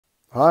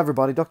Hi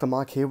everybody, Dr.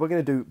 Mike here. We're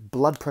going to do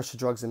blood pressure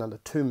drugs in under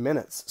 2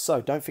 minutes.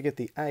 So don't forget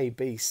the A,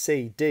 B,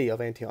 C, D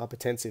of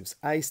antihypertensives.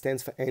 A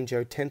stands for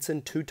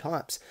angiotensin, two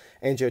types.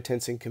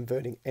 Angiotensin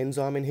converting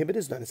enzyme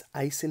inhibitors, known as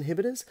ACE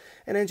inhibitors,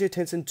 and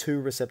angiotensin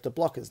 2 receptor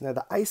blockers. Now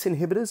the ACE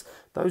inhibitors,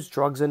 those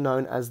drugs are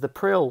known as the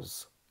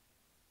prils.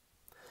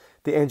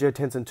 The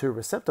angiotensin 2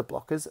 receptor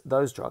blockers,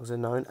 those drugs are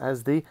known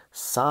as the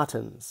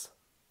sartans.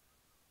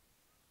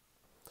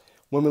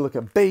 When we look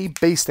at B,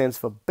 B stands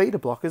for beta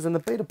blockers, and the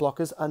beta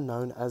blockers are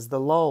known as the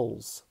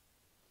LOLs.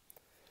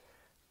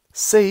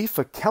 C,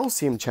 for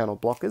calcium channel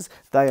blockers,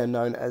 they are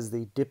known as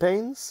the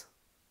dipines.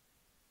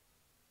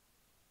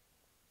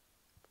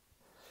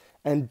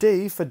 And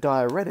D, for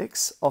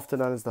diuretics, often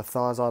known as the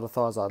thiazide or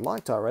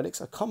thiazide-like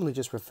diuretics, are commonly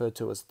just referred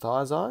to as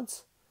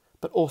thiazides,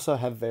 but also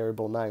have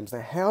variable names.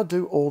 Now, how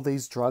do all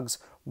these drugs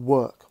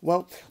work?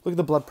 Well, look at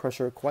the blood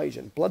pressure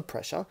equation. Blood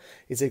pressure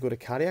is equal to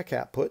cardiac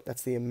output,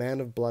 that's the amount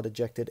of blood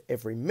ejected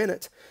every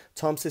minute,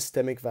 times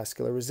systemic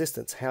vascular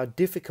resistance. How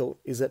difficult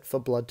is it for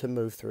blood to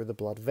move through the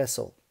blood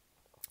vessel?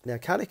 Now,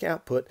 cardiac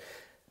output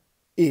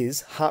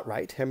is heart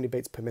rate, how many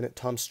beats per minute,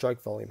 times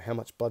stroke volume, how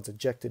much blood's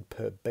ejected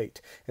per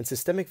beat. And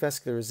systemic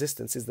vascular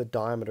resistance is the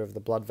diameter of the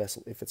blood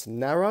vessel. If it's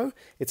narrow,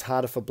 it's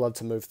harder for blood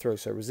to move through.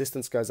 So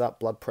resistance goes up,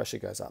 blood pressure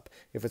goes up.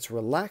 If it's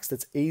relaxed,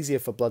 it's easier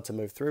for blood to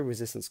move through,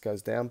 resistance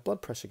goes down,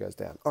 blood pressure goes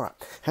down. All right,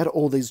 how do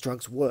all these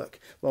drugs work?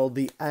 Well,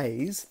 the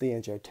A's, the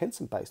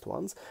angiotensin-based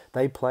ones,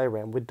 they play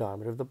around with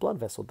diameter of the blood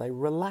vessel. They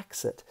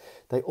relax it.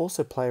 They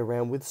also play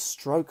around with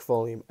stroke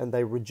volume, and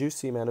they reduce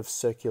the amount of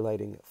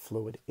circulating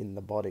fluid in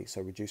the body,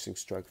 so reducing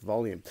stroke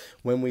volume.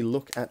 When we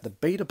look at the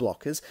beta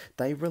blockers,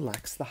 they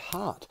relax the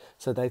heart.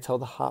 So they tell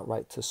the heart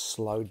rate to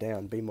slow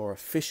down, be more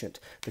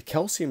efficient. The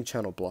calcium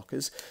channel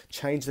blockers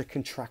change the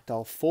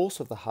contractile force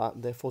of the heart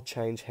and therefore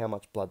change how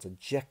much blood's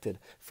ejected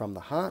from the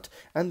heart.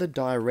 And the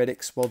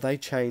diuretics, well, they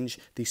change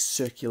the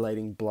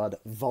circulating blood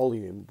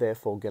volume,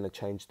 therefore going to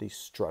change the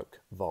stroke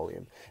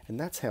volume. And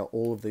that's how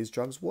all of these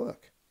drugs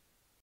work.